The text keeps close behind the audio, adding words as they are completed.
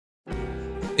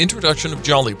Introduction of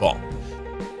Jolley Ball.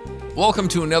 Welcome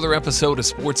to another episode of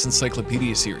Sports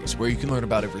Encyclopedia series, where you can learn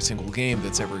about every single game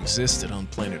that's ever existed on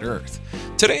planet Earth.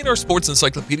 Today in our Sports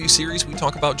Encyclopedia series, we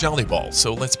talk about Jolley Ball,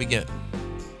 so let's begin.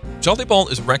 Jolley Ball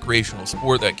is a recreational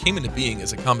sport that came into being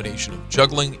as a combination of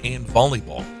juggling and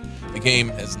volleyball. The game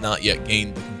has not yet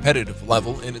gained the competitive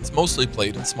level, and it's mostly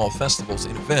played in small festivals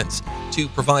and events to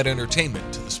provide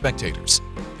entertainment to the spectators.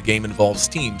 The game involves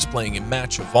teams playing a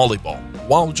match of volleyball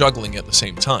while juggling at the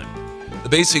same time. The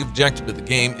basic objective of the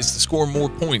game is to score more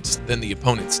points than the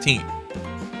opponent's team.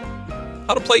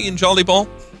 How to play in Jolley Ball?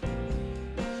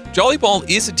 Jolley Ball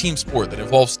is a team sport that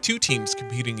involves two teams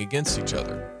competing against each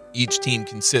other. Each team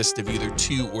consists of either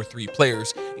 2 or 3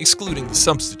 players, excluding the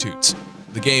substitutes.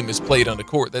 The game is played on a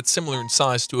court that's similar in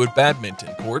size to a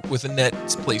badminton court, with a net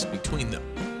placed between them.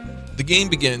 The game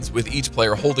begins with each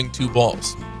player holding 2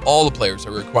 balls. All the players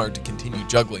are required to continue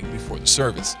juggling before the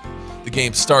service. The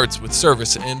game starts with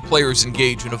service, and players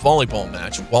engage in a volleyball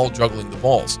match while juggling the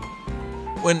balls.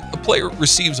 When a player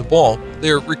receives a ball, they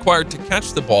are required to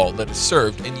catch the ball that is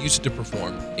served and use it to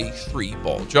perform a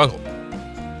 3-ball juggle.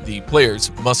 The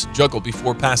players must juggle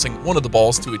before passing one of the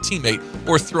balls to a teammate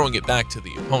or throwing it back to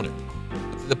the opponent.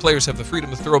 The players have the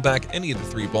freedom to throw back any of the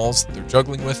 3 balls that they're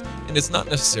juggling with, and it's not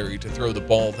necessary to throw the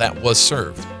ball that was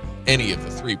served. Any of the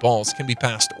 3 balls can be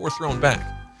passed or thrown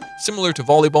back. Similar to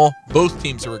volleyball, both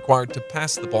teams are required to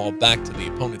pass the ball back to the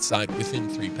opponent's side within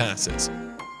 3 passes.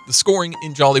 The scoring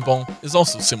in Jolley Ball is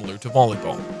also similar to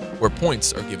volleyball, where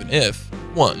points are given if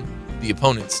 1. The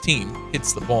opponent's team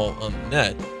hits the ball on the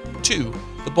net, 2.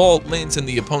 The ball lands in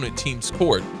the opponent team's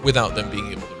court without them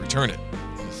being able to return it,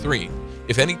 and 3.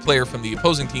 If any player from the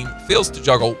opposing team fails to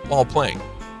juggle while playing.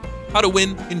 How to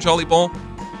win in Jolley Ball?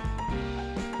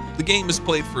 The game is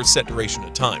played for a set duration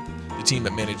of time. The team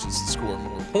that manages to score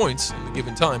more points in the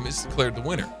given time is declared the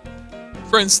winner.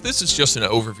 Friends, this is just an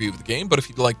overview of the game, but if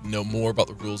you'd like to know more about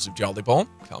the rules of Jolley Ball,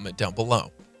 comment down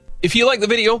below. If you like the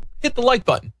video, hit the like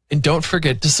button, and don't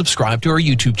forget to subscribe to our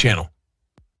YouTube channel.